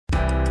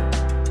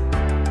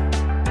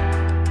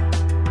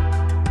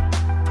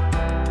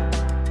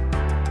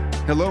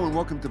Hello and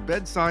welcome to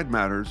Bedside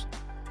Matters.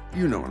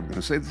 You know what I'm going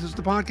to say. This is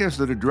the podcast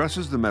that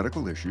addresses the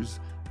medical issues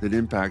that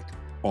impact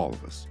all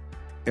of us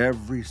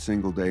every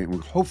single day. And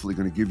we're hopefully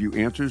going to give you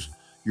answers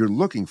you're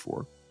looking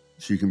for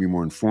so you can be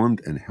more informed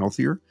and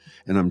healthier.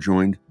 And I'm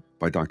joined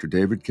by Dr.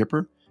 David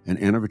Kipper and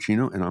Anna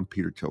Vicino, and I'm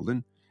Peter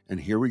Tilden. And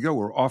here we go.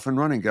 We're off and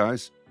running,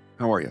 guys.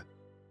 How are you?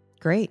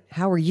 Great.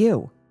 How are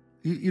you?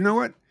 You know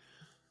what?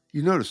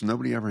 You notice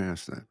nobody ever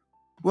asked that.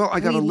 Well, I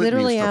got a litany of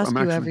literally stuff. ask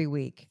you every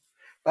week.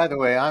 By the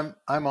way,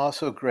 I'm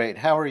also great.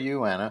 How are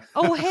you, Anna?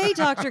 Oh, hey,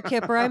 Dr.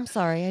 Kipper. I'm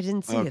sorry. I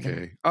didn't see you there.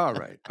 Okay. All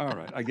right.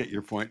 I get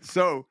your point.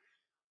 So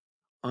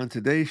on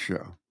today's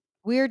show,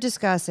 We're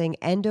discussing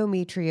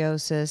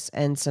endometriosis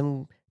and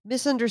some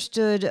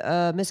misunderstood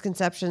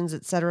misconceptions,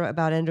 et cetera,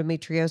 about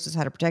endometriosis,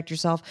 how to protect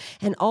yourself,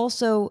 and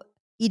also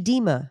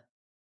edema,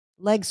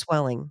 leg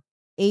swelling,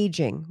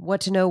 aging,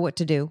 what to know, what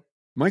to do.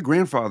 my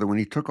grandfather, when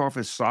he took off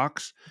his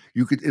socks,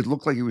 it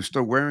looked like he was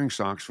still wearing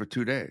socks for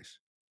 2 days.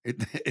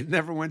 It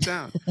never went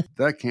down.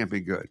 That can't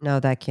be good.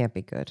 No, that can't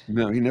be good.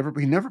 No, he never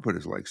put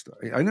his legs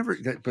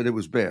down. But it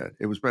was bad.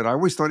 It was bad. I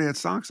always thought he had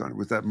socks on it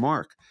with that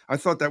mark. I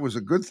thought that was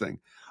a good thing.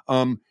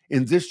 And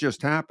this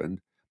just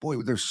happened.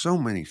 Boy, there's so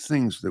many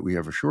things that we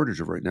have a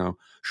shortage of right now.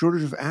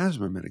 Shortage of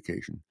asthma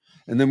medication.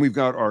 And then we've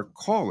got our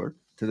caller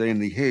today in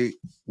the Hey,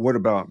 What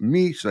About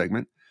Me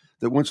segment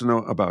that wants to know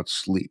about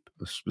sleep,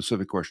 a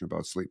specific question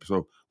about sleep.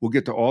 So we'll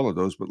get to all of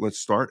those, but let's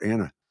start.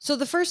 Anna. So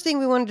the first thing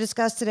we want to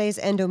discuss today is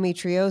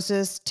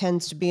endometriosis.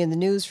 Tends to be in the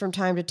news from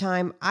time to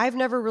time. I've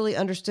never really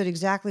understood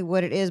exactly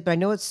what it is, but I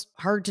know it's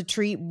hard to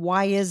treat.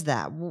 Why is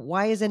that?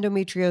 Why is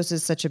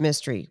endometriosis such a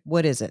mystery?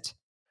 What is it?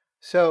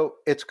 So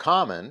it's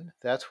common.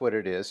 That's what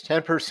it is.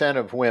 10%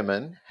 of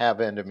women have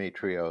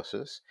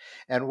endometriosis.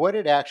 And what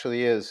it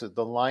actually is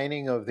the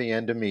lining of the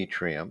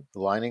endometrium, the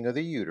lining of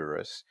the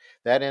uterus,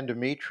 that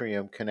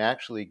endometrium can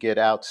actually get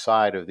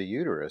outside of the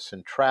uterus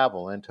and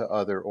travel into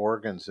other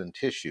organs and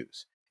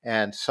tissues.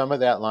 And some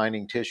of that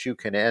lining tissue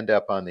can end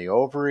up on the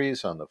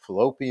ovaries, on the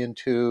fallopian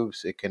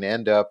tubes. It can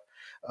end up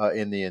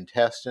in the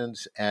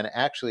intestines. And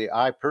actually,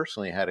 I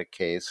personally had a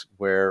case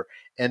where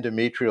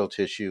endometrial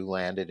tissue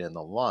landed in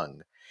the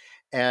lung.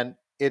 And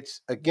it's,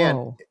 again,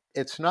 Whoa.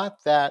 it's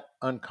not that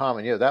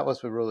uncommon. That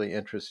was a really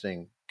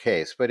interesting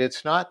case, but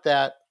it's not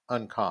that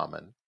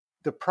uncommon.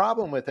 The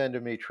problem with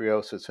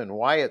endometriosis and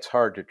why it's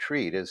hard to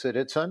treat is that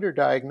it's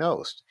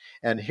underdiagnosed.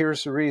 And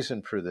here's the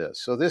reason for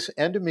this. So this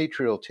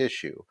endometrial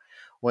tissue,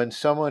 when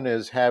someone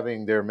is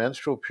having their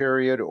menstrual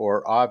period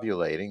or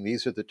ovulating,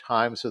 these are the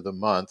times of the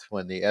month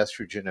when the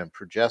estrogen and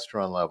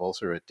progesterone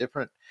levels are at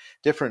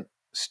different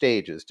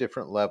stages,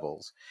 different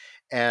levels.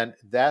 And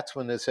that's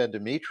when this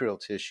endometrial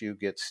tissue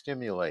gets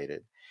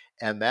stimulated.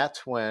 And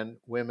that's when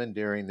women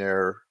during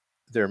their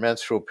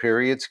menstrual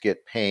periods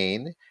get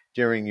pain.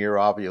 During your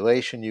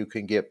ovulation, you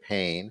can get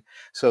pain.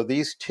 So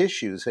these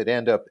tissues that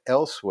end up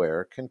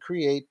elsewhere can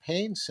create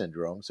pain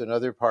syndromes in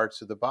other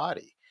parts of the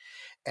body.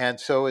 And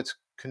so it's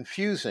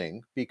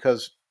confusing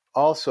because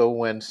also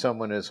when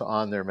someone is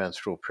on their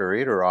menstrual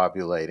period or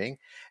ovulating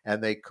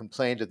and they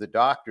complain to the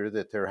doctor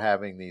that they're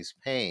having these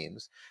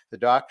pains, the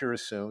doctor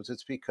assumes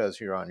it's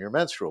because you're on your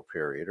menstrual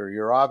period or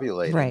you're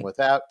ovulating, Right.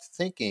 without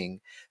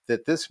thinking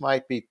that this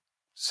might be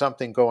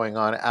something going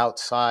on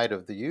outside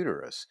of the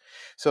uterus.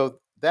 So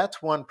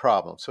that's one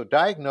problem. So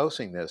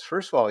diagnosing this,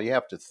 first of all, you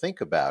have to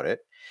think about it.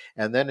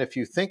 And then if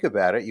you think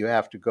about it, you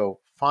have to go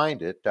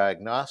find it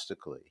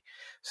diagnostically.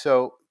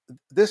 So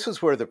this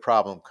is where the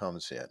problem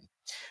comes in.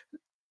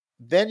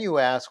 Then you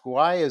ask,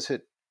 why is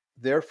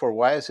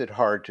it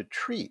hard to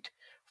treat?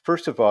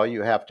 First of all,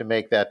 you have to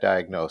make that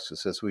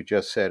diagnosis. As we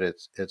just said,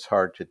 it's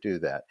hard to do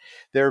that.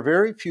 There are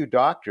very few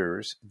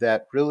doctors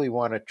that really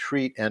want to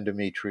treat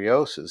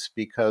endometriosis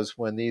because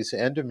when these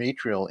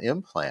endometrial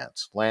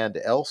implants land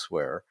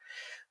elsewhere,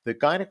 the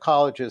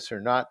gynecologists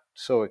are not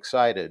so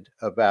excited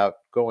about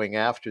going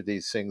after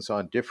these things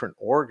on different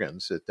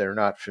organs that they're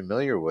not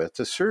familiar with.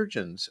 The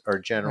surgeons are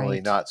generally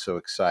Right. not so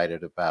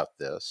excited about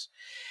this.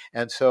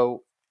 And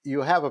so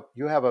you have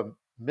a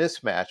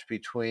mismatch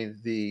between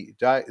the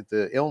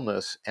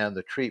illness and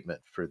the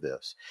treatment for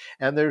this.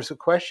 And there's a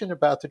question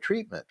about the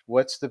treatment.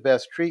 What's the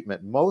best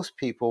treatment? Most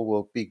people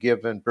will be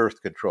given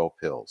birth control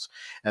pills.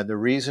 And the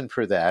reason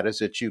for that is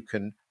that you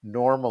can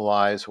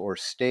normalize or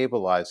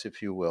stabilize,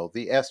 if you will,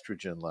 the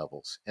estrogen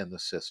levels in the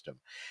system.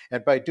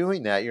 And by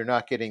doing that, you're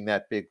not getting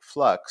that big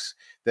flux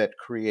that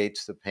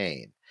creates the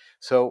pain.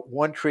 So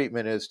one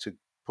treatment is to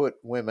put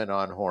women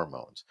on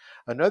hormones.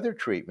 Another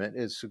treatment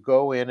is to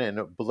go in and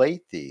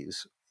ablate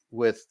these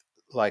with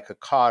like a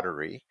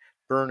cautery,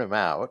 burn them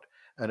out.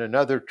 And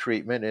another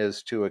treatment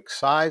is to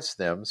excise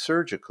them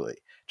surgically.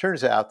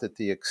 Turns out that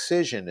the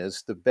excision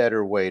is the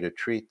better way to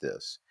treat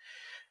this.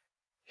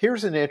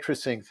 Here's an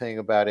interesting thing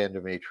about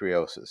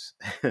endometriosis.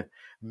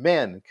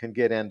 Men can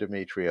get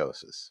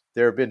endometriosis.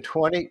 There have been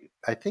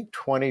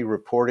 20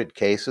 reported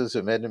cases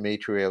of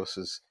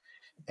endometriosis.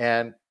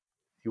 And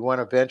you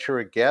want to venture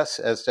a guess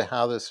as to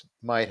how this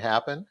might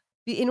happen?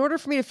 In order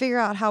for me to figure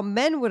out how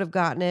men would have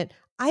gotten it,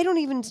 I don't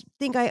even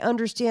think I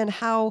understand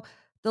how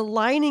the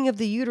lining of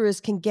the uterus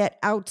can get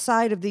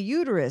outside of the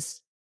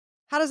uterus.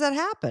 How does that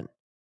happen?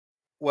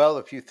 Well,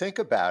 if you think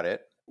about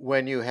it,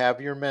 when you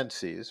have your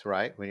menses,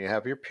 right, when you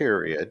have your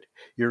period,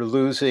 you're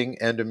losing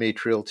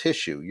endometrial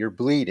tissue. You're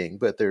bleeding,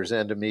 but there's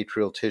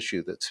endometrial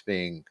tissue that's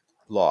being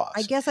I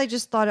lost. guess I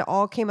just thought it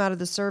all came out of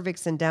the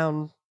cervix and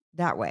down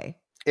that way.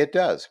 It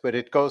does, but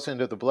it goes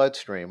into the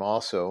bloodstream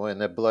also, and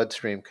the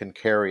bloodstream can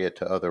carry it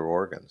to other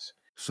organs.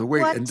 So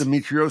wait, What?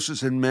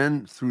 endometriosis in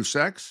men through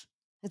sex?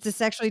 It's a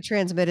sexually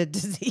transmitted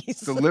disease.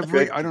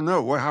 Delivery? Good, I don't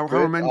know. How are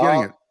good. men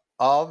getting it?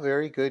 All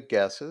very good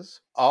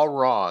guesses. All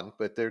wrong,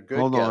 but they're good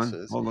Hold on.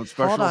 guesses. Hold on.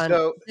 Hold on.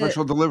 So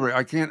Special delivery.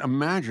 I can't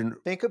imagine.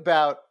 think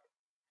about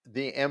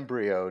the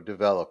embryo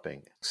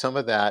developing. Some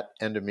of that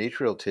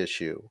endometrial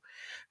tissue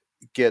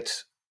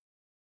gets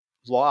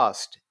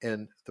lost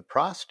in the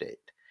prostate.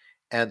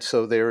 And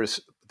so there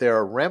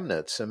are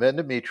remnants of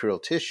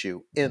endometrial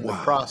tissue in the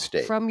Wow.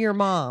 prostate. From your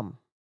mom.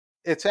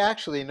 It's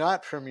actually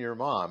not from your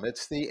mom.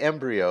 It's the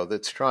embryo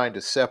that's trying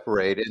to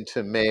separate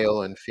into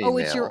male and female. Oh,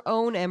 it's your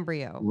own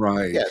embryo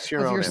Right. Yes,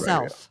 your of own embryo.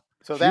 yourself.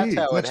 So that's Gee,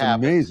 how it that's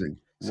happens. amazing.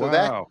 So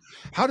that Wow.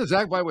 How does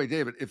that, by the way,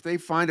 David, if they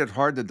find it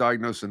hard to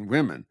diagnose in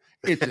women,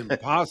 it's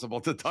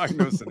impossible to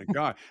diagnose in a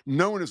guy.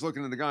 No one is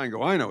looking at a guy and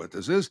go, I know what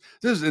this is.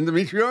 This is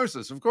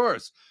endometriosis, of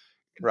course.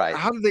 right.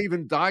 How do they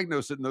even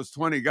diagnose it in those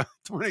 20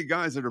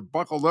 guys that are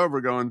buckled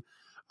over going,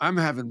 I'm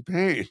having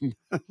pain?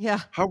 Yeah.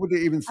 How would they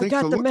even I think to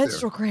got the look there?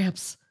 menstrual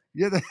cramps.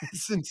 Yeah,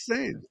 that's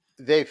insane.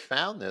 They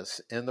found this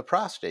in the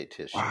prostate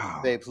tissue. Wow.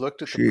 They've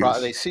looked at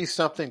Jeez. they see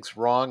something's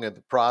wrong in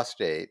the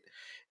prostate,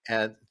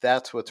 and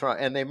that's what's wrong.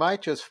 And they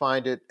might just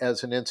find it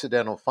as an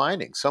incidental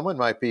finding. Someone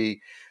might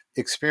be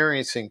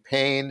experiencing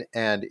pain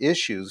and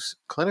issues,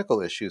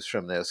 clinical issues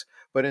from this,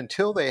 but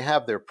until they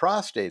have their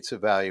prostates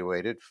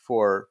evaluated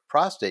for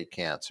prostate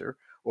cancer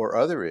or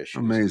other issues,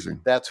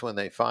 Amazing. that's when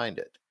they find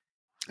it.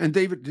 And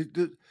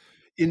David,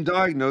 in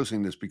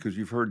diagnosing this, because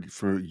you've heard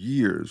for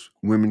years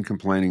women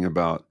complaining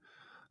about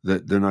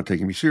that they're not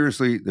taking me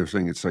seriously, they're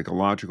saying it's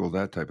psychological,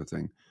 that type of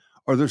thing.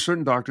 Are there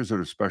certain doctors that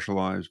are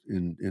specialized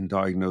in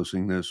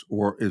diagnosing this,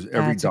 or is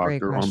every That's a great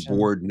doctor on question.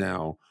 board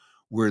now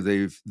where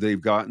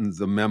they've gotten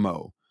the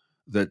memo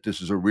that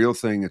this is a real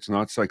thing, it's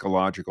not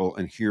psychological,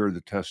 and here are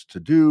the tests to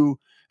do,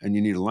 and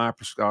you need a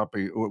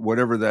laparoscopy, or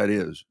whatever that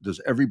is?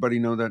 Does everybody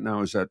know that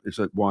now? Is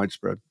that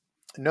widespread?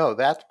 No,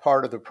 that's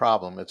part of the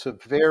problem. It's a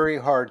very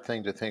hard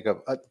thing to think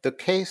of. The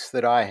case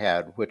that I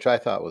had, which I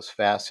thought was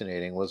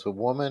fascinating, was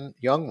a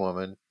young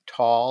woman,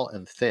 tall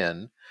and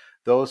thin.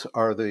 Those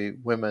are the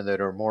women that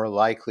are more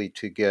likely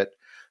to get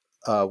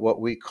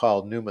what we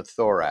call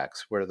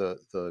pneumothorax, where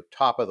the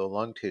top of the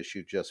lung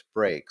tissue just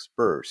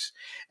bursts,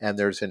 and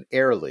there's an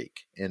air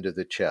leak into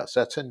the chest.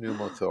 That's a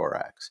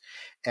pneumothorax.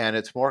 And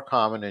it's more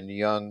common in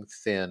young,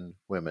 thin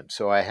women.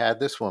 So I had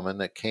this woman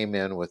that came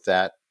in with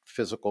that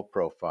physical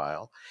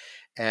profile,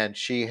 and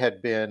she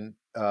had been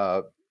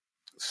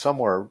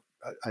somewhere.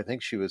 I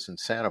think she was in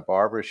Santa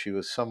Barbara. She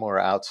was somewhere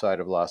outside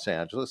of Los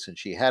Angeles, and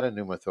she had a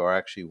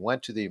pneumothorax. She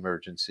went to the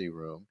emergency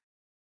room,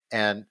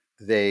 and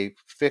they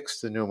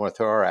fixed the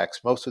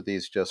pneumothorax. Most of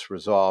these just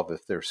resolve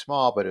if they're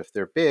small, but if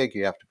they're big,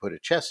 you have to put a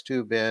chest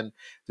tube in.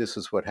 This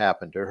is what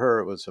happened to her.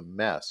 It was a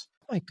mess.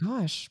 Oh my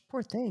gosh,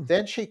 poor thing.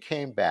 Then she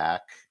came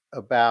back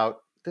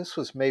this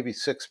was maybe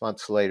 6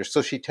 months later.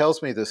 So she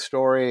tells me the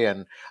story,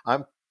 and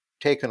I'm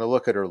taking a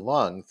look at her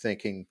lung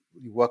thinking,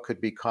 what could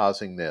be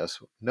causing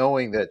this?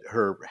 Knowing that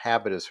her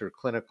habitus, her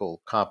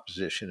clinical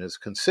composition is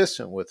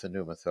consistent with the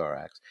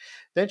pneumothorax.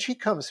 Then she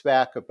comes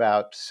back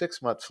about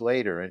 6 months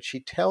later, and she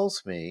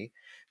tells me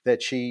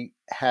that she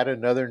had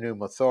another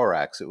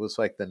pneumothorax. It was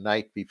like the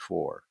night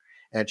before.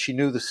 And she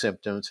knew the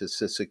symptoms. It's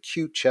this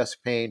acute chest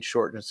pain,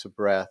 shortness of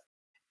breath.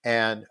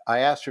 And I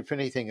asked her if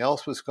anything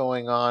else was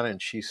going on,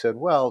 and she said,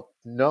 well,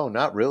 no,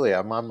 not really.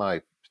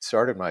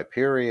 Started my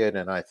period,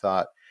 and I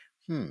thought,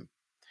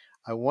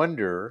 I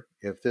wonder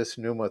if this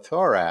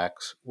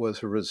pneumothorax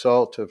was a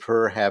result of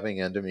her having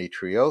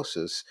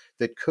endometriosis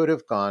that could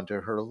have gone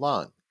to her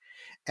lung.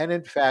 And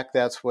in fact,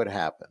 that's what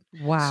happened.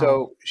 Wow.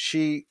 So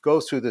she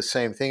goes through the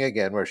same thing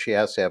again, where she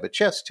has to have a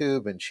chest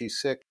tube and she's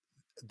sick.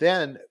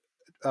 Then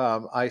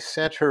I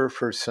sent her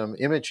for some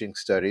imaging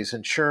studies,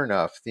 and sure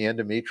enough, the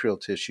endometrial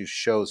tissue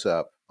shows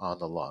up on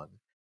the lung.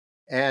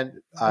 And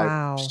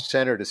Wow. I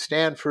sent her to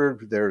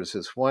Stanford. There's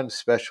this one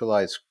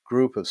specialized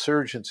group of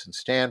surgeons in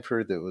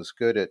Stanford that was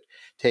good at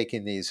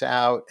taking these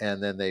out,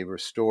 and then they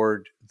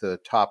restored the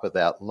top of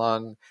that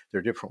lung. There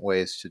are different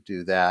ways to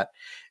do that.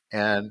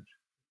 And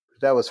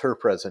that was her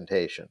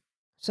presentation.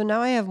 So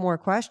now I have more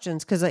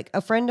questions, because like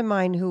a friend of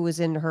mine who was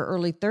in her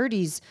early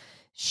 30s,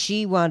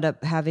 she wound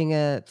up having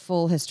a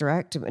full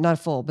hysterectomy, not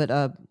full, but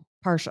a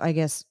partial, I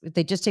guess. If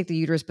they just take the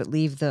uterus but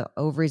leave the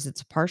ovaries,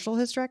 it's a partial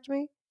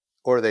hysterectomy.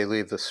 Or they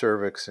leave the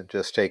cervix and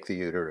just take the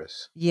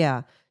uterus.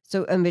 Yeah.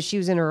 So, but she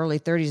was in her early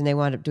 30s and they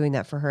wound up doing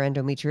that for her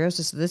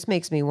endometriosis. So this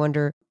makes me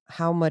wonder,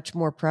 how much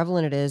more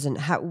prevalent it is, and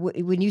how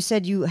when you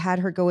said you had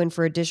her go in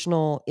for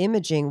additional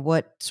imaging,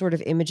 what sort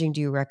of imaging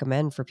do you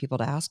recommend for people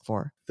to ask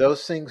for?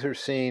 Those things are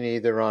seen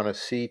either on a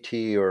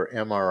CT or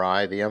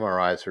MRI. The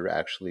MRIs are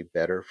actually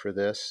better for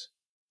this,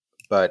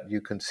 but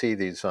you can see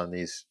these on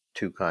these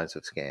two kinds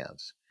of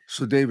scans.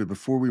 So, David,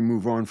 before we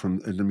move on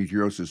from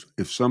endometriosis,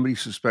 if somebody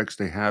suspects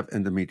they have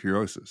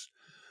endometriosis,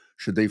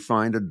 should they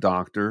find a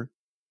doctor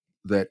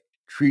that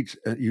treats?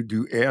 You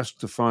do ask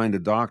to find a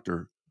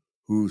doctor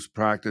whose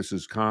practice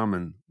is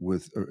common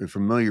with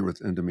familiar with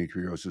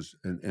endometriosis,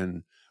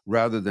 and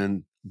rather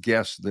than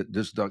guess that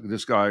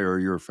this guy or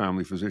your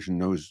family physician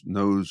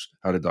knows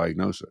how to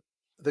diagnose it.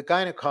 The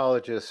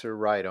gynecologists are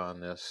right on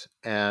this,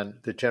 and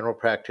the general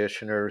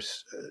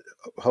practitioners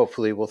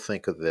hopefully will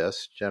think of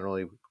this,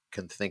 generally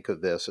can think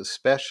of this,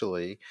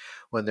 especially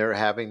when they're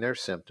having their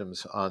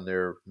symptoms on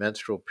their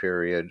menstrual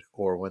period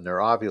or when they're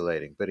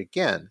ovulating. But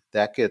again,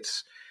 that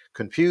gets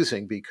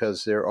confusing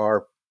because there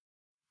are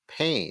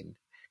pain,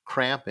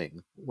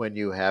 cramping when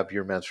you have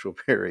your menstrual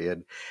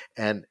period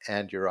and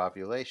your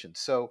ovulation.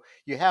 So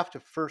you have to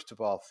first of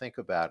all think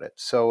about it.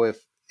 So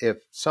if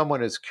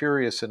someone is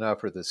curious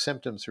enough or the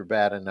symptoms are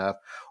bad enough,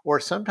 or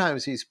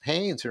sometimes these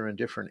pains are in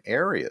different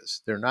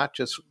areas, they're not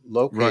just Right,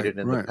 located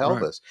in the right.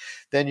 pelvis,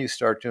 then you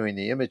start doing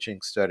the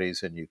imaging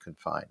studies and you can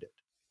find it.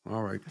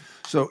 All right.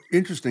 So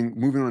interesting.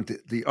 Moving on to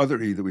the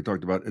other E that we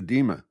talked about,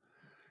 edema.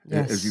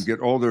 As you Yes.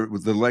 get older,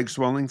 with the leg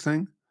swelling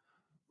thing,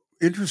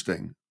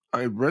 interesting.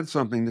 I read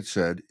something that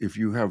said if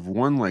you have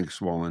one leg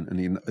swollen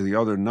and the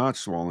other not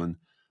swollen,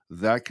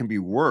 that can be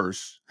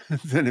worse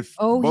than if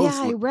Oh,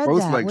 yeah, I read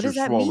both that. What legs are does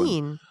that swollen.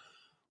 mean?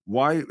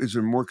 Why is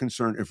there more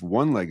concern if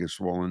one leg is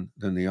swollen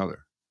than the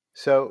other?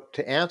 So,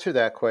 to answer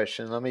that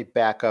question, let me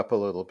back up a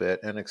little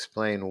bit and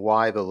explain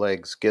why the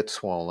legs get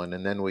swollen,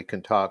 and then we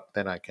can talk,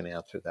 then I can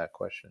answer that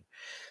question.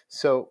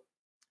 So,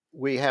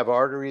 we have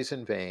arteries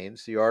and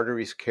veins. The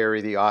arteries carry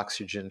the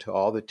oxygen to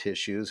all the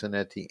tissues, and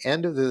at the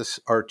end of this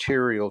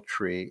arterial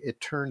tree,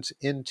 it turns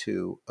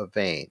into a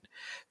vein.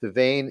 The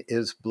vein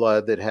is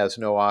blood that has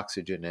no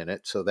oxygen in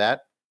it, so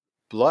that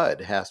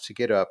blood has to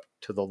get up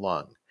to the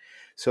lung.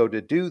 So,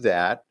 to do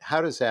that,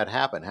 how does that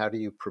happen? How do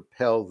you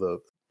propel the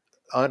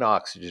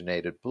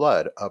unoxygenated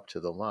blood up to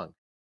the lung?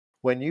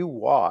 When you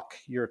walk,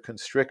 you're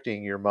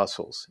constricting your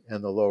muscles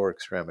in the lower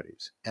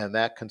extremities, and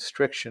that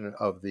constriction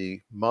of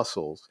the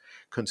muscles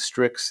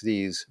constricts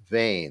these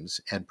veins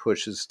and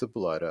pushes the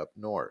blood up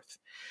north.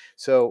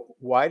 So,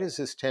 why does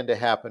this tend to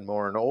happen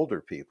more in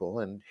older people?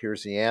 And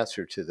here's the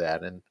answer to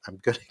that. And I'm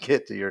going to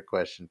get to your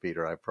question,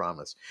 Peter, I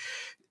promise.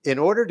 In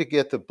order to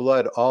get the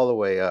blood all the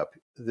way up,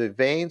 the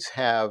veins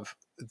have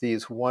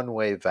these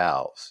one-way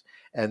valves.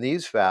 And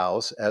these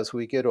valves, as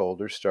we get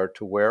older, start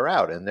to wear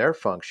out. And their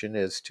function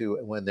is to,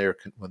 when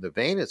the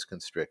vein is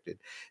constricted,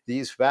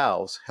 these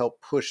valves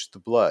help push the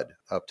blood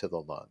up to the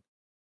lung.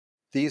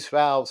 These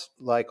valves,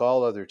 like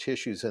all other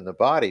tissues in the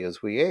body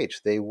as we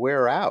age, they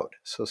wear out.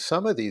 So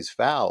some of these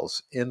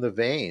valves in the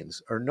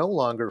veins are no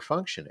longer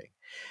functioning.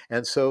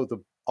 And so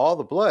all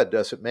the blood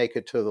doesn't make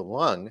it to the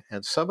lung,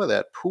 and some of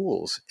that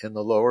pools in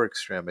the lower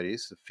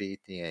extremities, the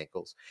feet, the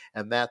ankles,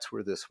 and that's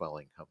where the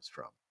swelling comes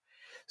from.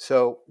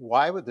 So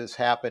why would this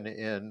happen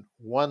in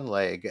one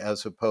leg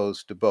as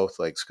opposed to both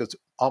legs? Because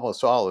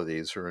almost all of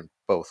these are in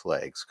both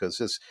legs. Because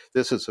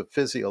this is a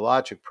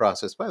physiologic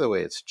process. By the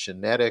way, it's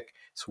genetic.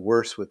 It's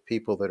worse with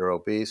people that are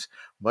obese.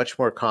 Much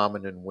more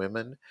common in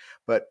women.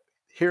 But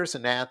here's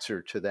an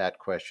answer to that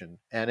question,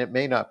 and it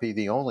may not be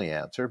the only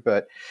answer,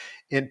 but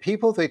in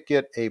people that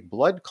get a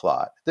blood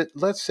clot, that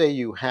let's say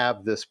you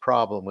have this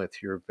problem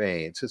with your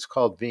veins, it's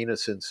called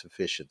venous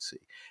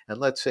insufficiency. And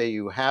let's say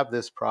you have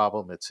this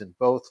problem, it's in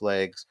both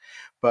legs,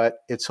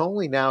 but it's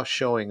only now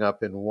showing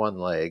up in one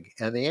leg.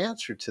 And the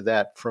answer to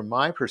that, from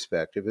my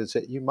perspective, is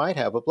that you might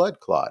have a blood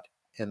clot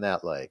in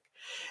that leg.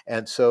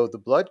 And so the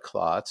blood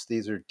clots,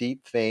 these are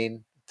deep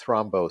vein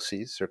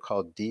thromboses, they're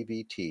called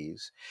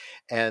DVTs,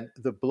 and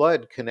the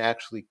blood can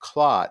actually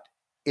clot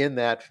in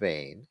that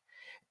vein.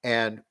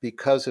 And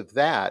because of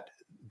that,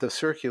 the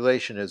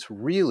circulation is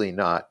really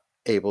not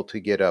able to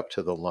get up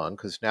to the lung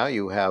because now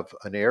you have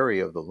an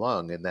area of the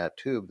lung in that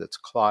tube that's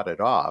clotted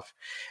off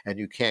and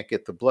you can't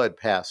get the blood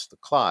past the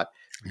clot.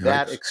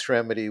 That Yikes.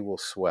 extremity will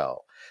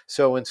swell.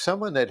 So, in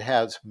someone that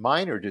has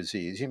minor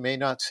disease, you may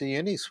not see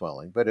any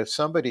swelling. But if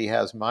somebody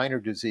has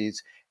minor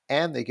disease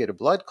and they get a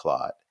blood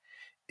clot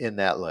in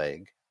that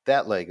leg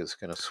is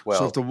going to So if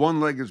swell. the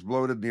one leg is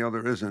bloated and the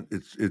other isn't,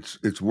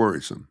 it's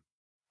worrisome.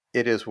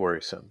 It is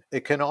worrisome.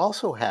 It can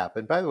also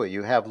happen, by the way,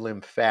 you have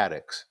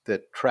lymphatics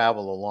that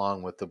travel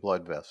along with the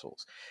blood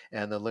vessels.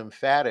 And the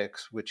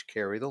lymphatics, which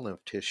carry the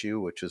lymph tissue,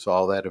 which is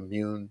all that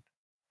immune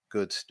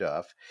good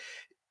stuff,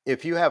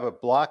 if you have a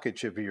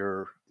blockage of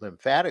your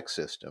lymphatic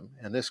system,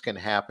 and this can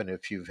happen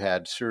if you've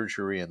had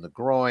surgery in the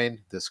groin,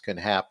 this can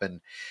happen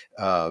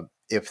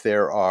if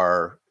there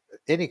are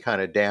any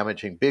kind of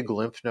damaging big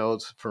lymph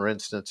nodes, for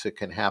instance, it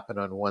can happen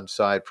on one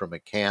side from a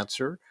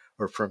cancer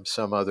or from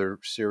some other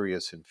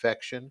serious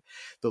infection.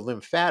 The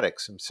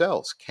lymphatics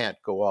themselves can't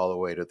go all the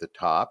way to the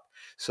top,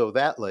 so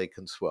that leg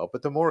can swell.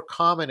 But the more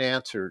common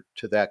answer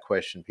to that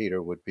question,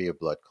 Peter, would be a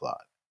blood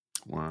clot.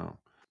 Wow.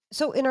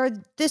 So in our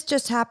This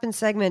Just Happened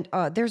segment,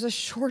 there's a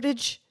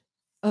shortage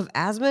of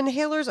asthma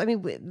inhalers. I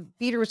mean,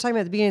 Peter was talking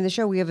about at the beginning of the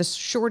show, we have a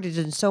shortage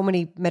in so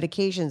many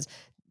medications.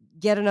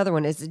 Get another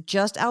one. Is it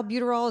just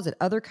albuterol? Is it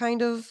other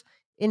kind of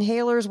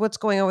inhalers? What's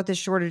going on with this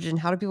shortage and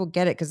how do people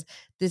get it? Because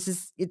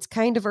it's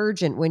kind of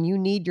urgent. When you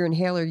need your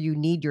inhaler, you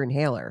need your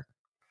inhaler.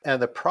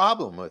 And the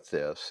problem with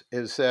this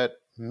is that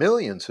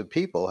millions of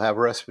people have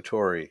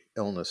respiratory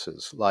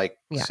illnesses like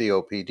Yeah.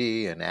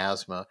 COPD and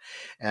asthma,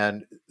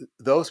 and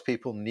those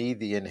people need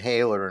the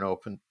inhaler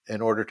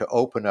in order to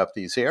open up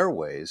these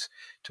airways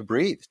to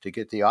breathe, to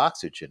get the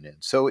oxygen in.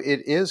 So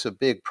it is a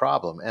big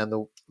problem, and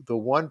the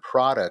one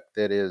product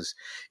that is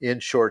in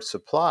short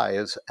supply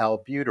is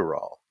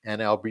albuterol. And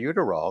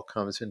albuterol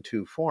comes in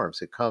two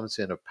forms. It comes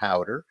in a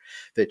powder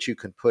that you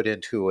can put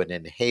into an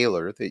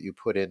inhaler that you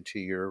put into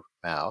your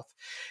mouth,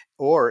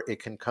 or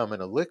it can come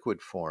in a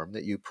liquid form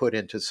that you put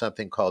into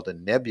something called a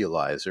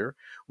nebulizer,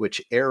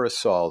 which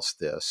aerosols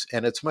this.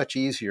 And it's much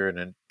easier in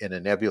a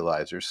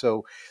nebulizer.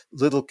 So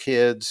little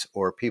kids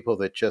or people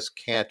that just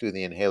can't do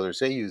the inhalers,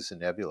 they use the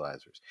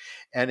nebulizers.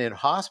 And in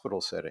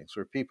hospital settings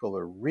where people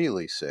are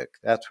really sick,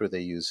 that's where they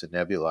use the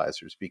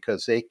nebulizers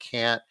because they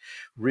can't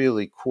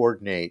really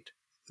coordinate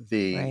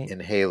the Right.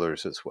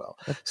 inhalers as well.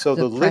 The, So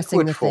the the pressing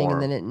liquid the thing and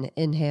form, then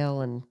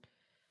inhale and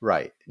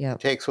right, yeah. it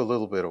takes a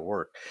little bit of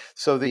work.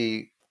 So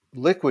the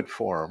liquid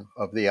form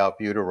of the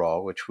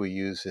albuterol, which we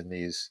use in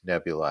these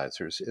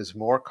nebulizers, is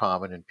more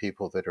common in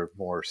people that are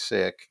more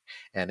sick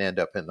and end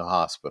up in the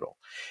hospital.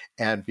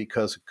 And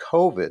because of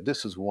COVID,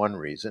 this is one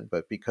reason,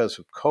 but because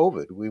of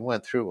COVID, we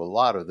went through a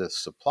lot of this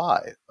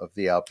supply of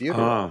the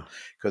albuterol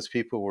because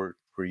people were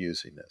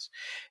using this.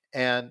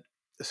 And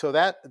so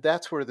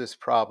that's where this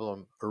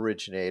problem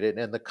originated.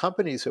 And the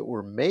companies that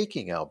were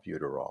making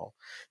albuterol,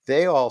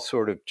 they all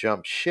sort of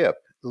jumped ship,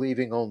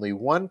 leaving only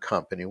one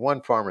company,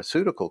 one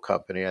pharmaceutical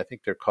company. I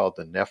think they're called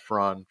the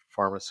Nephron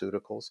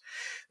Pharmaceuticals.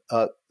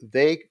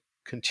 They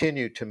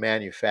continue to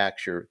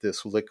manufacture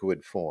this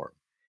liquid form.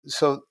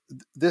 So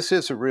this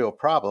is a real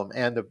problem.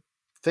 And the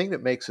thing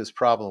that makes this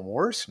problem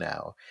worse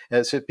now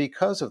is that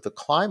because of the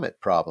climate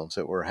problems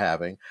that we're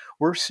having,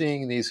 we're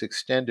seeing these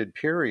extended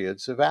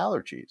periods of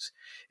allergies.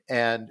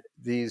 And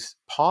these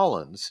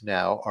pollens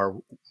now are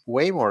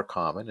way more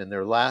common and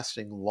they're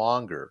lasting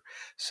longer.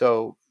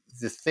 So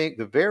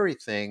the very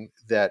thing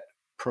that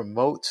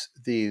promotes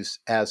these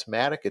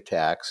asthmatic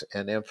attacks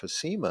and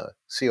emphysema,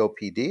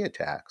 COPD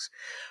attacks,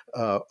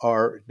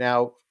 are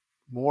now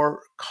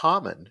more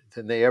common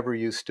than they ever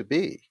used to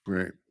be.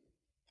 Great.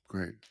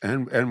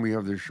 And we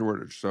have this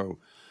shortage. So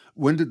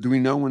do we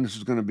know when this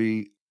is going to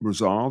be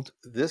resolved?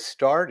 This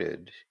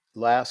started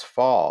last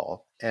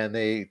fall, and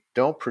they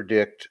don't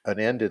predict an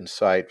end in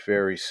sight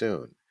very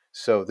soon.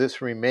 So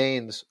this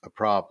remains a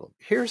problem.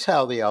 Here's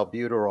how the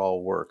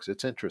albuterol works.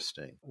 It's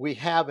interesting. We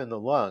have in the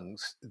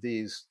lungs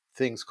these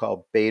things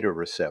called beta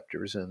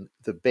receptors, and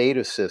the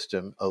beta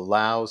system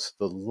allows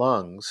the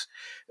lungs,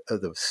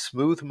 the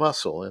smooth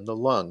muscle in the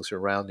lungs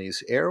around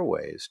these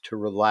airways to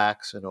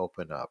relax and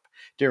open up.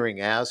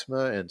 During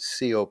asthma and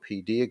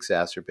COPD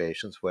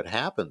exacerbations, what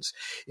happens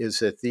is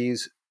that the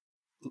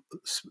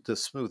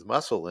smooth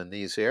muscle in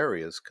these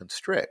areas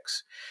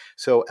constricts.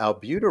 So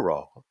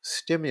albuterol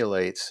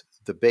stimulates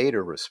the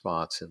beta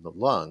response in the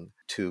lung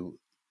to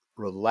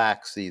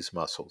relax these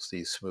muscles,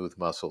 these smooth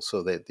muscles,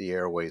 so that the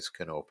airways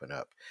can open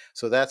up.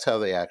 So that's how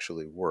they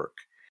actually work.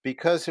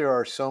 Because there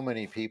are so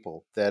many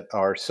people that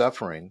are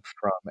suffering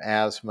from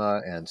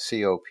asthma and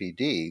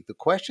COPD, the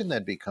question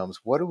then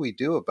becomes, what do we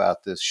do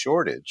about this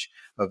shortage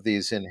of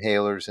these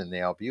inhalers and the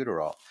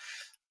albuterol?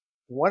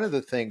 One of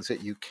the things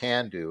that you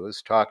can do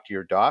is talk to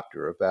your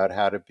doctor about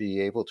how to be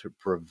able to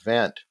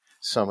prevent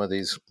some of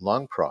these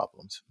lung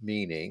problems,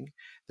 meaning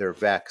there are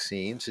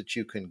vaccines that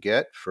you can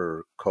get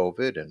for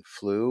COVID and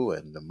flu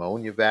and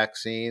pneumonia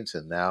vaccines,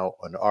 and now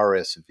an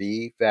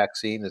RSV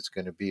vaccine that's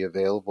going to be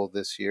available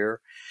this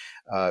year.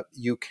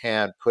 You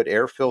can put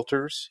air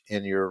filters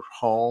in your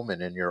home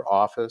and in your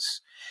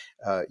office.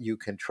 You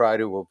can try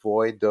to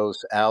avoid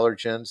those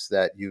allergens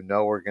that you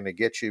know are going to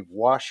get you.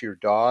 Wash your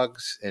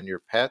dogs and your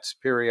pets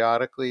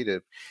periodically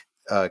to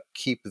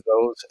keep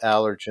those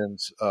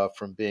allergens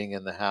from being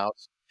in the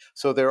house.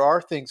 So there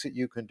are things that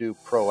you can do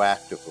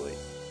proactively.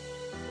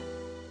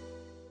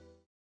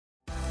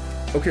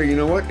 Okay, you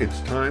know what?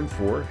 It's time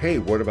for Hey,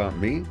 What About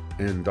Me?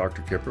 And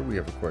Dr. Kipper, we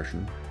have a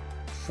question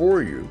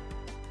for you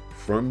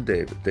from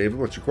David. David,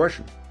 what's your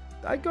question?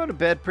 I go to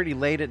bed pretty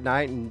late at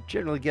night and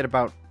generally get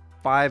about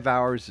 5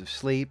 hours of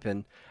sleep.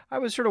 And I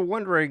was sort of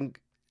wondering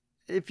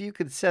if you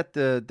could set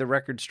the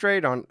record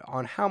straight on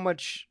how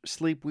much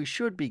sleep we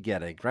should be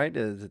getting, right?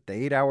 Is it the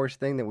 8 hours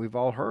thing that we've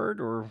all heard?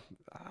 Or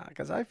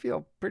because I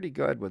feel pretty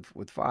good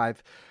with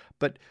 5.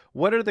 But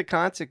what are the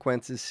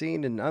consequences,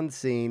 seen and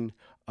unseen,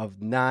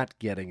 of not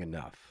getting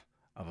enough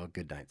of a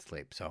good night's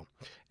sleep? So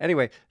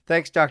anyway,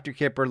 thanks, Dr.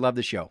 Kipper. Love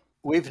the show.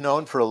 We've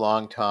known for a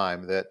long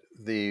time that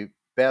the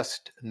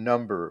best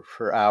number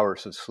for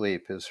hours of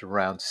sleep is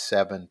around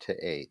 7 to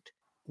 8.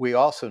 We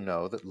also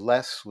know that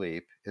less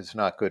sleep is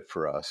not good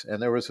for us.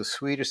 And there was a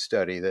Swedish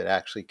study that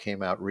actually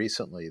came out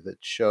recently that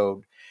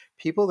showed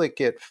people that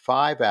get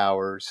 5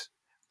 hours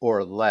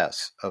or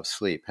less of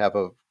sleep have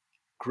a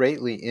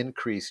greatly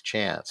increased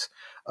chance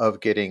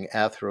of getting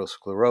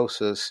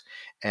atherosclerosis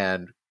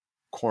and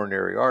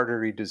coronary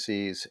artery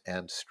disease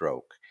and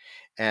stroke.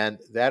 And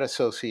that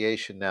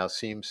association now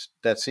seems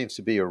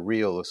to be a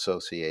real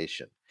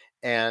association.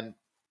 And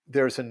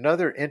there's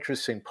another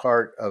interesting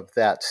part of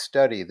that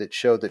study that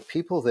showed that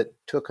people that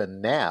took a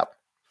nap,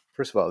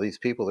 first of all, these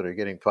people that are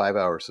getting 5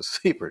 hours of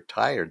sleep are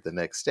tired the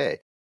next day.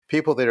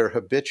 People that are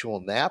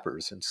habitual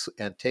nappers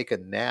and take a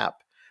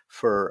nap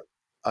for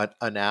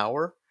an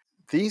hour,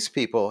 these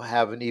people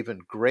have an even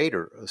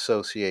greater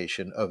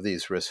association of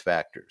these risk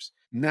factors.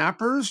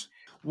 Nappers?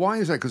 Why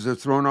is that? Because they're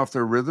thrown off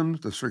their rhythm,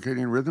 the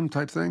circadian rhythm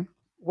type thing?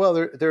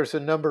 Well, there's a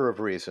number of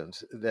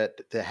reasons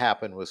that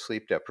happen with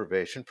sleep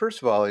deprivation.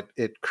 First of all,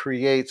 it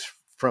creates,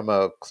 from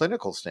a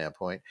clinical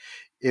standpoint,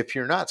 if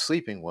you're not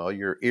sleeping well,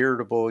 you're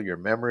irritable, your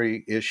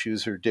memory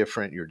issues are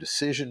different, your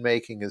decision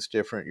making is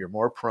different, you're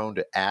more prone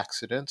to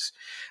accidents.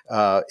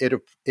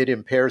 It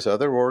impairs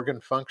other organ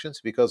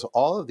functions because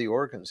all of the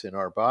organs in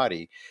our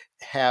body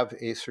have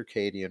a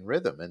circadian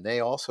rhythm, and they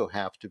also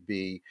have to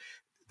be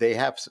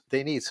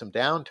they need some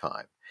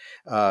downtime.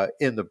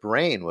 In the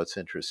brain, what's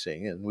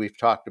interesting, and we've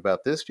talked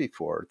about this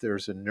before,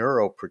 there's a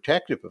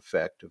neuroprotective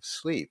effect of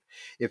sleep.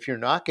 If you're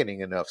not getting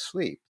enough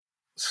sleep,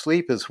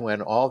 sleep is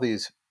when all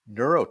these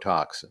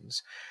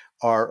neurotoxins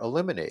are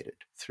eliminated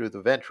through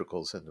the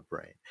ventricles in the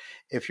brain.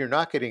 If you're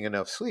not getting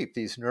enough sleep,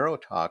 these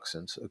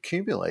neurotoxins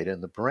accumulate in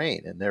the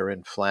brain and they're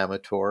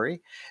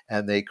inflammatory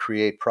and they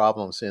create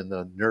problems in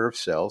the nerve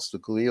cells, the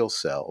glial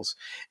cells.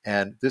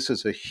 And this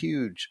is a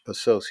huge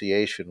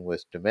association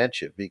with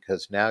dementia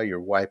because now you're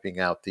wiping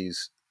out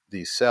these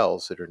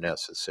cells that are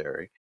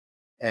necessary.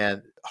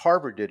 And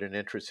Harvard did an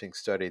interesting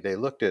study. They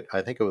looked at,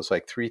 I think it was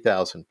like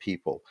 3,000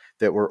 people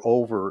that were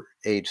over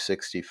age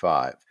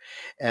 65.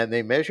 And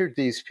they measured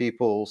these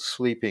people's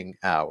sleeping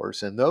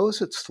hours. And those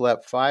that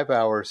slept 5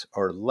 hours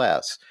or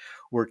less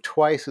were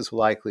twice as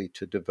likely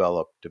to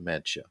develop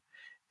dementia.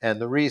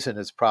 And the reason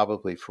is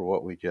probably for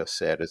what we just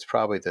said. It's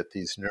probably that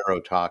these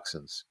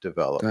neurotoxins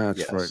develop. That's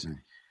Yes.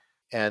 frightening.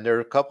 And there are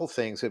a couple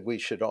things that we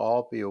should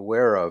all be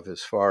aware of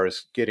as far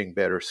as getting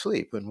better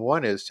sleep. And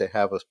one is to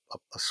have a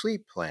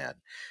sleep plan,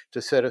 to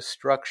set a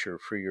structure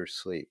for your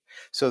sleep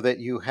so that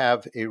you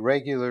have a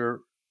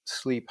regular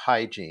sleep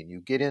hygiene. You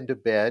get into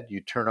bed,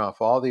 you turn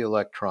off all the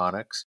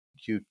electronics,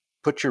 you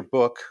put your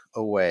book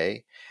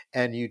away,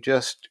 and you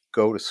just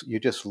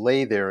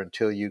lay there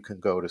until you can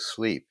go to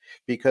sleep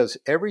because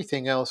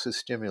everything else is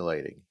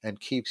stimulating and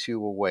keeps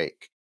you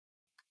awake.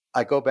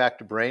 I go back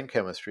to brain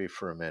chemistry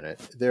for a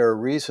minute. There are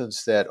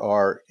reasons that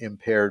our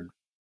impaired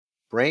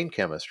brain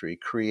chemistry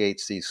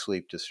creates these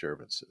sleep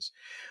disturbances.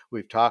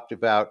 We've talked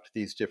about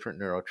these different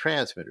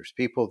neurotransmitters.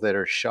 People that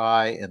are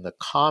shy in the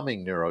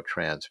calming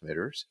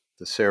neurotransmitters,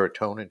 the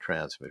serotonin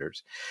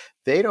transmitters,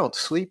 they don't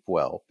sleep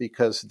well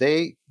because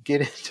they get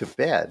into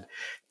bed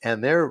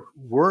and they're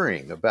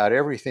worrying about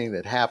everything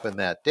that happened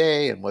that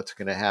day and what's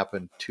going to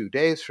happen 2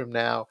 days from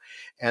now.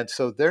 And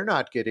so they're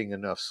not getting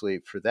enough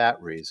sleep for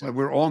that reason. Like,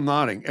 we're all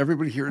nodding.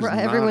 Everybody here is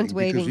Everyone's nodding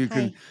waving. because you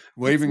can Hi,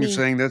 waving and me.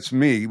 saying, "That's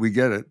me." We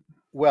get it.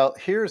 Well,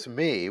 here's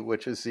me,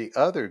 which is the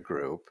other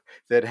group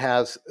that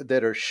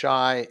are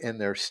shy in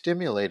their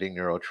stimulating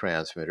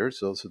neurotransmitters.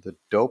 Those are the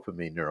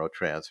dopamine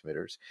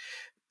neurotransmitters.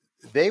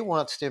 They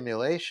want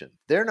stimulation.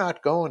 They're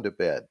not going to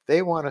bed.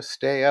 They want to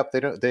stay up.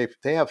 They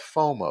have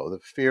FOMO, the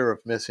fear of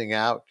missing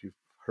out. You've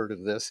heard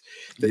of this.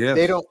 Yes.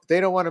 They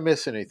don't want to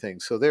miss anything.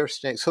 So they're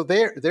staying. So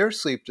their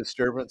sleep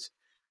disturbance,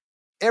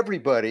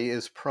 everybody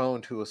is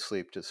prone to a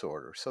sleep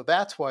disorder. So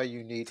that's why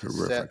you need to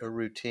set a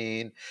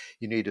routine.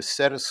 You need to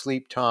set a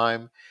sleep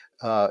time.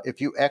 If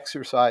you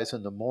exercise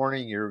in the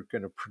morning, you're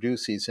going to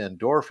produce these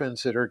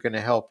endorphins that are going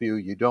to help you.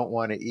 You don't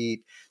want to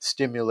eat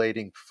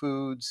stimulating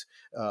foods,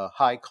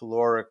 high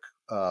caloric,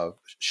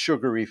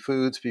 sugary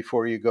foods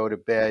before you go to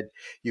bed.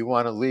 You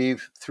want to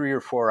leave 3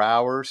 or 4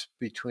 hours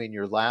between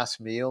your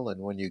last meal and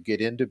when you get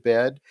into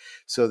bed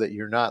so that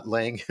you're not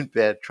laying in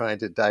bed trying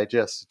to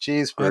digest a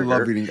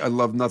cheeseburger. I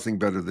love nothing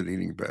better than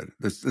eating in bed.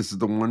 This is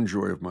the one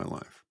joy of my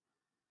life.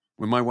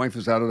 When my wife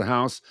is out of the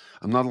house,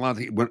 I'm not allowed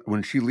to eat.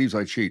 When she leaves,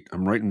 I cheat.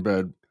 I'm right in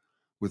bed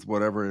with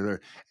whatever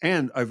there.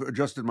 And I've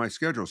adjusted my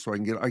schedule so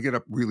I get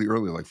up really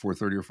early, like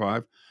 4:30 or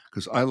 5,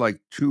 because I like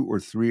 2 or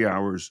 3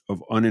 hours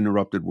of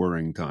uninterrupted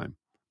worrying time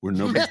where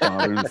nobody's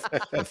bothering.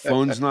 The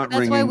phone's not That's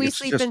ringing. why we It's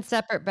sleep just in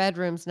separate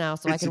bedrooms now,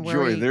 so I it's a can joy.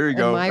 worry There you in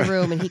go. my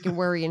room and he can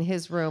worry in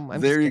his room. I'm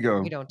There just you kidding.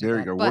 go. We don't do There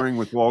that. you go. But Worrying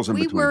with walls in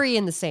we between. worry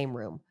in the same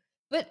room.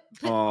 But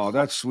Oh,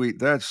 that's sweet.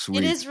 That's sweet.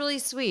 it is really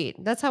sweet.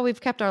 That's how we've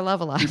kept our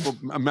love alive. People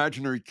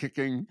imaginary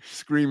kicking,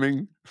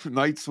 screaming,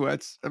 night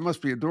sweats. That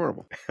must be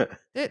adorable.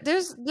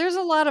 There's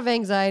a lot of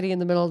anxiety in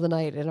the middle of the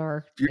night in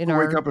our Do you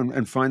ever wake up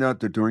and find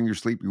out that during your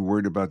sleep you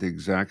worried about the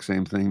exact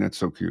same thing? That's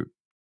so cute.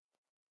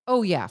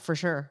 Oh, yeah, for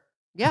sure.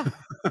 Yeah.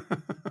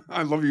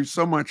 I love you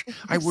so much.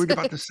 I worried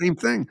about the same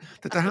thing,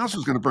 that the house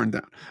was gonna burn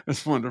down.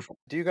 It's wonderful.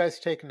 Do you guys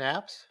take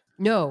naps?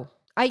 No.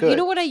 You know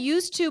Good. what, I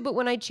used to, but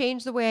when I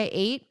changed the way I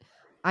ate,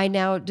 I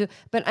now do.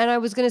 But and I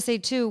was gonna say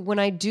too, when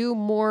I do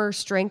more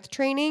strength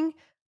training,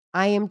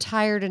 I am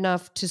tired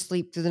enough to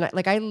sleep through the night.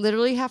 Like, I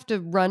literally have to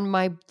run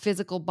my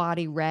physical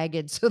body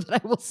ragged so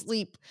that I will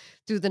sleep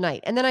through the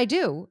night. And then I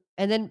do.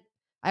 And then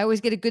I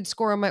always get a good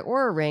score on my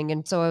Aura Ring.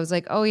 And so I was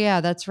like, oh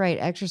yeah, that's right.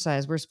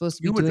 Exercise. We're supposed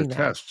to be You with the doing that.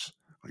 tests.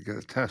 I get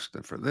a test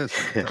for this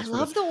and a I test for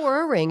love this. the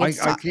Aura Ring. I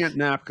can't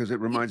nap because it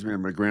reminds me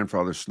of my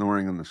grandfather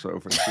snoring on the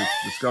sofa.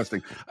 It's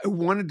disgusting. I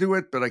wanna do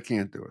it, but I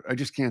can't do it. I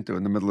just can't do it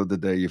in the middle of the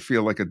day. You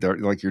feel like it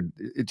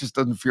just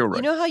doesn't feel right.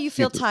 You know how you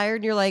feel Can't do it. tired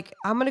and you're like,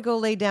 I'm gonna go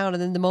lay down,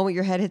 and then the moment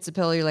your head hits a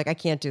pillow, you're like, I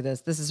can't do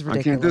this. This is I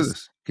can't do ridiculous.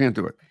 this. Can't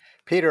do it.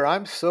 Peter,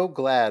 I'm so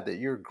glad that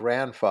your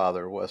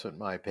grandfather wasn't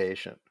my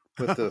patient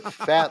with the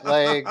fat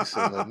legs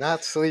and the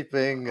not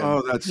sleeping. And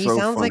Oh, that's He so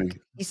sounds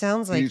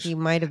funny. like he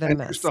might have been a And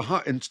mess.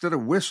 instead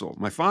of whistle,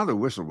 my father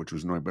whistled, which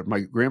was annoying, but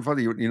my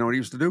grandfather, you know what he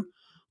used to do?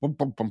 Bum,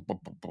 bum, bum, bum,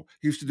 bum, bum.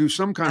 He used to do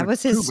some kind That of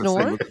was his tuba thing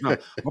snore? with his mouth.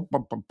 Bum,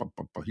 bum, bum, bum,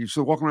 bum, bum. He used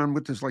to walk around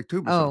with this like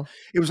tuba sound. Oh,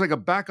 It was like a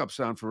backup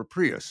sound for a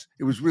Prius.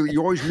 It was really,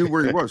 you always knew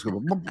where he was. Go,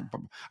 bum, bum,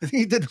 bum. I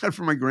think he did that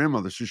for my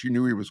grandmother, so she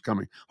knew he was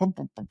coming. Bum,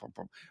 bum, bum, bum,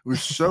 bum. It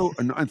was so,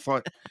 and I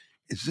thought,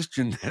 is this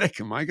genetic?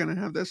 Am I going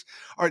to have this?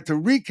 All right, to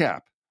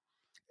recap,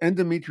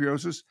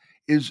 endometriosis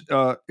is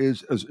a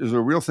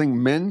real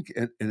thing. Men,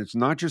 and it's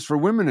not just for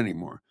women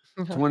anymore.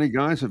 20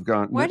 guys have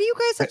gotten why it. do you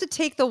guys have to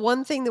take the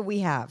one thing that we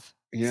have?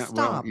 Yeah, well,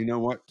 Stop. you know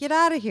what? Get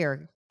out of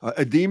here.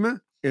 Edema,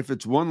 if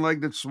it's one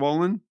leg that's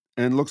swollen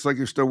and looks like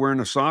you're still wearing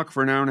a sock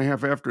for an hour and a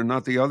half after and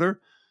not the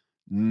other,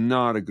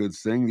 not a good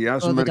thing. The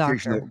asthma Go to the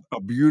medication,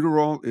 doctor.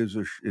 albuterol, is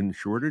in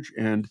shortage.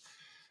 And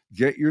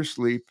get your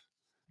sleep.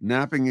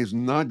 Napping is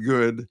not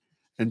good.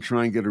 And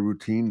try and get a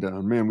routine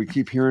down. Man, we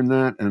keep hearing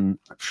that, and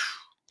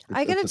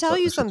I gotta tell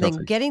you it's a something.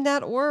 toughie. Getting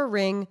that Aura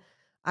Ring,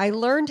 I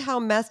learned how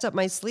messed up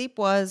my sleep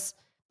was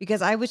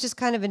because I was just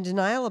kind of in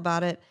denial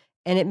about it.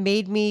 And it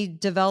made me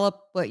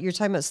develop what you're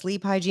talking about,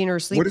 sleep hygiene or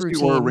What sleep does the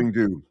Aura routine. Ring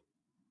do?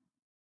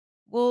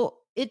 Well,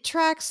 it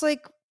tracks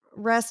like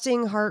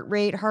resting heart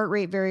rate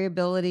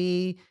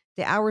variability,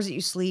 the hours that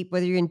you sleep,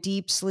 whether you're in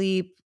deep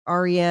sleep,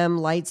 REM,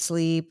 light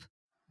sleep,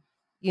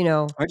 you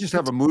know. I just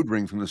have a mood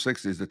ring from the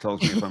 60s that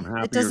tells me if I'm It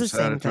happy does or the sad.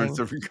 same It turns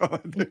thing. every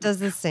god. It does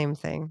the same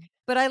thing.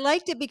 But I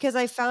liked it because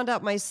I found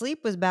out my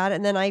sleep was bad,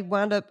 and then I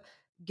wound up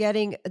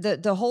getting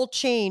the whole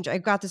change. I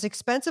got this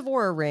expensive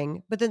Aura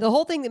Ring, but then the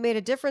whole thing that made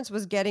a difference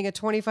was getting a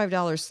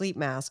 $25 sleep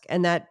mask,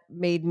 and that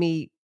made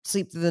me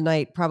sleep through the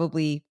night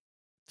probably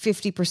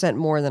 50%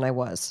 more than I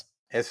was.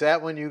 is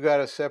that when you got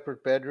a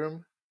separate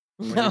bedroom?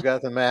 When No. you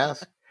got the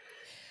mask?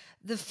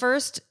 The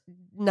first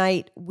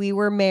night we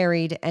were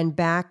married and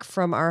back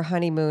from our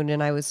honeymoon,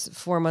 and I was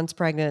 4 months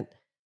pregnant,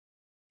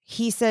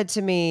 he said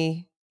to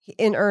me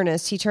in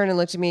earnest, he turned and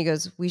looked at me, he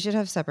goes, we should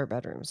have separate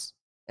bedrooms.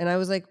 And I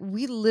was like,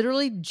 we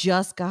literally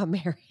just got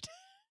married.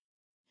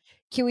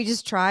 Can we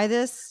just try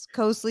this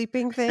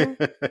co-sleeping thing?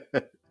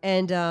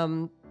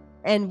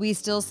 And we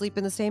still sleep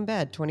in the same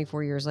bed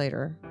 24 years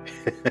later.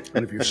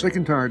 And if you're sick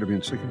and tired of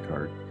being sick and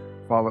tired,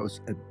 follow us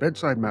at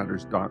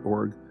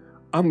bedsidematters.org.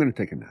 I'm going to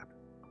take a nap.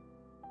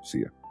 See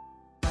ya.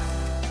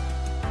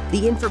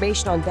 The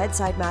information on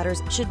Bedside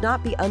Matters should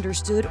not be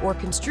understood or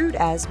construed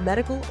as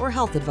medical or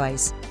health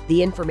advice.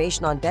 The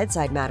information on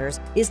Bedside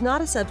Matters is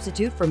not a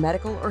substitute for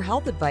medical or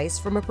health advice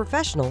from a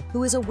professional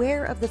who is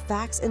aware of the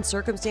facts and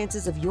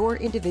circumstances of your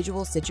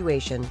individual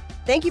situation.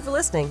 Thank you for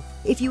listening.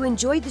 If you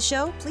enjoyed the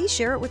show, please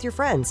share it with your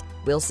friends.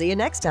 We'll see you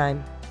next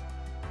time.